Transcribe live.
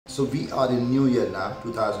So we are in new year now,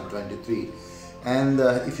 2023, and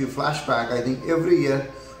if you flash back, I think every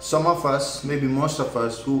year some of us, maybe most of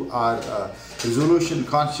us who are resolution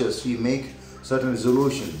conscious, we make certain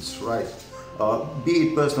resolutions, right? Be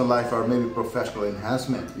it personal life or maybe professional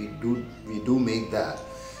enhancement, we do make that.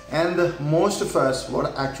 And most of us,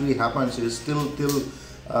 what actually happens is till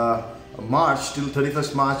March, till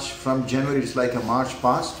 31st March, from January it's like a March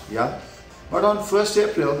past, yeah. But on 1st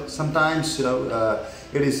April, sometimes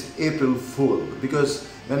it is April Fool, because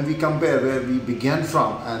when we compare where we began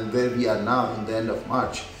from and where we are now in the end of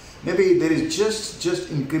March, maybe there is just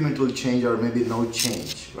incremental change or maybe no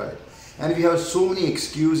change, right? And we have so many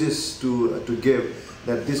excuses to give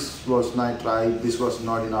that this was not right, this was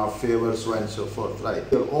not in our favor, so on and so forth, right?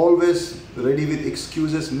 We're always ready with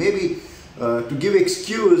excuses. Maybe to give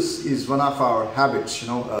excuse is one of our habits, you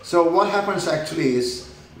know. So what happens actually is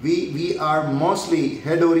we are mostly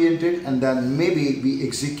head oriented, and then maybe we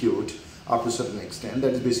execute up to a certain extent.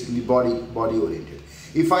 That is basically body oriented.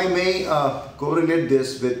 If I may correlate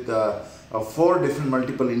this with 4 different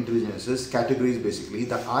multiple intelligences categories, basically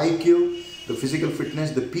the IQ, the physical fitness,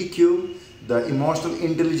 the PQ, the emotional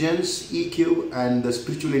intelligence EQ, and the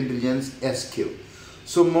spiritual intelligence SQ.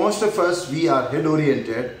 So most of us, we are head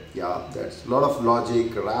oriented, yeah, that's a lot of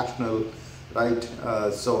logic, rational, right?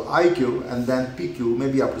 So IQ, and then PQ,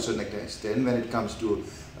 maybe up to a certain extent when it comes to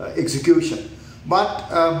execution. But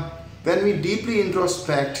when we deeply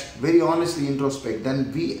introspect, very honestly introspect,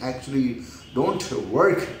 then we actually don't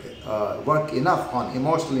work enough on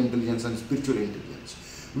emotional intelligence and spiritual intelligence,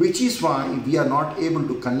 which is why we are not able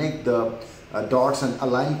to connect the dots and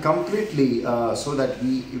align completely so that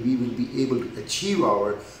we will be able to achieve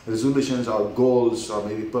our resolutions, our goals, or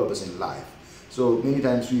maybe purpose in life. So many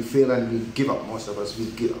times we fail and we give up. Most of us, we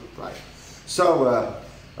give up, right? So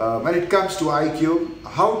when it comes to IQ,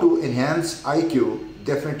 how to enhance IQ,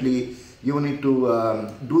 definitely you need to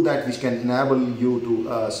do that which can enable you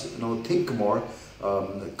to think more,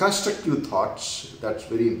 constructive thoughts. That's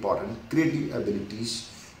very important. Creative abilities,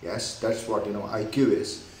 yes, that's what IQ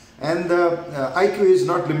is. And IQ is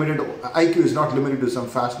not limited to some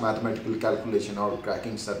fast mathematical calculation or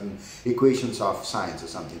cracking certain equations of science or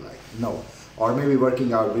something like that. No. Or maybe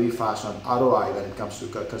working out very fast on ROI when it comes to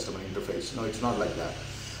customer interface. No, it's not like that.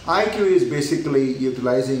 IQ is basically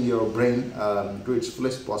utilizing your brain to its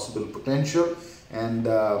fullest possible potential and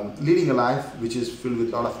leading a life which is filled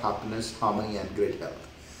with a lot of happiness, harmony, and great health.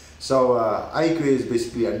 So IQ is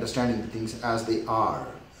basically understanding things as they are.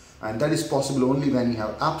 And that is possible only when you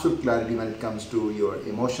have absolute clarity when it comes to your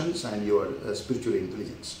emotions and your spiritual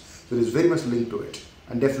intelligence. So it is very much linked to it.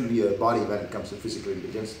 And definitely your body when it comes to physical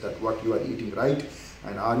intelligence, that what you are eating right,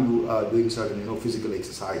 and are you doing certain physical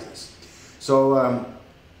exercises. So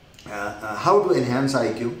how to enhance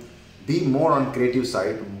IQ? Be more on creative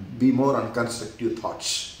side, be more on constructive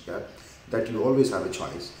thoughts, yeah? That you always have a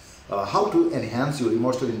choice. How to enhance your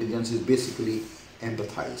emotional intelligence is basically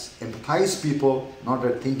empathize. Empathize people, not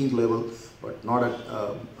at thinking level, but not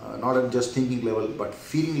at just thinking level, but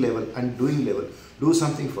feeling level and doing level. Do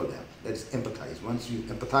something for them. That's empathize. Once you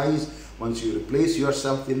empathize, once you replace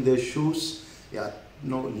yourself in their shoes, yeah,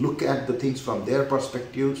 look at the things from their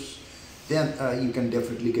perspectives, then you can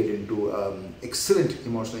definitely get into excellent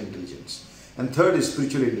emotional intelligence. And third is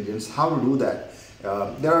spiritual intelligence. How to do that?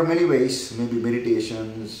 There are many ways, maybe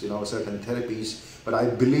meditations, certain therapies, but I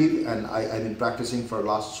believe, and I've been practicing for the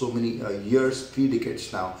last so many years, 3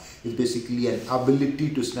 decades now, is basically an ability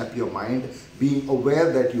to snap your mind, being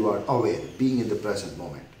aware that you are aware, being in the present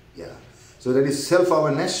moment. Yeah. So that is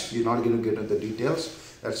self-awareness. We're not going to get into the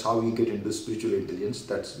details. That's how we get into spiritual intelligence.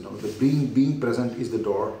 That's the being present is the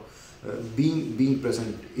door. Being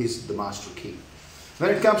present is the master key. When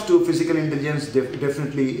it comes to physical intelligence,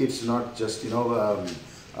 definitely it's not just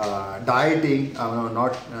dieting.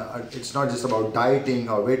 It's not just about dieting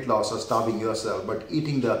or weight loss or starving yourself, but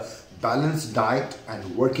eating the balanced diet and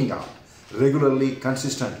working out regularly,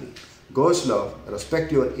 consistently. Go slow,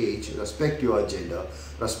 respect your age, respect your gender,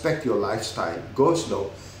 respect your lifestyle. Go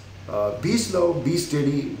slow, be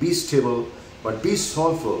steady, be stable, but be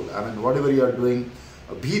soulful. I mean, whatever you are doing,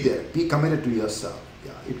 be there, be committed to yourself.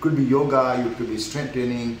 Yeah, it could be yoga, it could be strength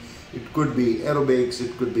training, it could be aerobics,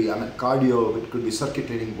 it could be cardio, it could be circuit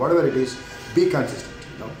training, whatever it is, be consistent.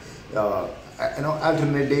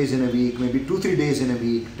 Alternate days in a week, maybe 2-3 days in a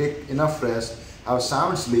week. Take enough rest, have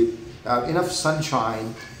sound sleep, have enough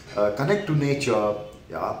sunshine, connect to nature.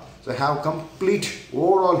 Yeah, so have complete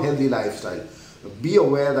overall healthy lifestyle. Be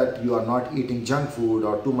aware that you are not eating junk food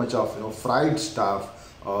or too much of fried stuff.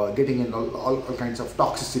 Getting in all kinds of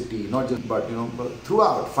toxicity, not just but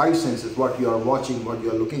throughout 5 senses, what you are watching, what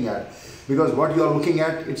you are looking at, because what you are looking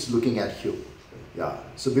at, it's looking at you. Yeah,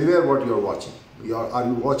 so beware what you are watching. Are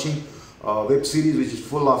you watching a web series which is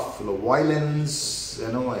full of violence,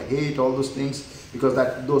 hate, all those things? Because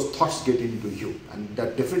those thoughts get into you, and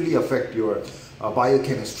that definitely affect your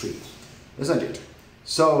biochemistry, isn't it?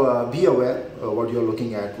 So be aware what you are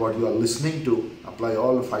looking at, what you are listening to. Apply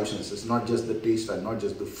all the five senses, not just the taste and not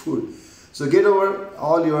just the food. So get over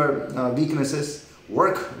all your weaknesses,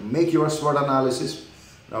 make your SWOT analysis.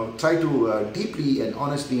 Now try to deeply and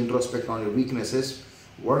honestly introspect on your weaknesses,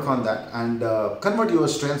 work on that, and convert your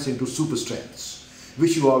strengths into super strengths.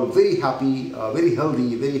 Wish you all very happy, very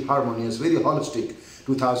healthy, very harmonious, very holistic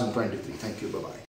 2023. Thank you. Bye-bye.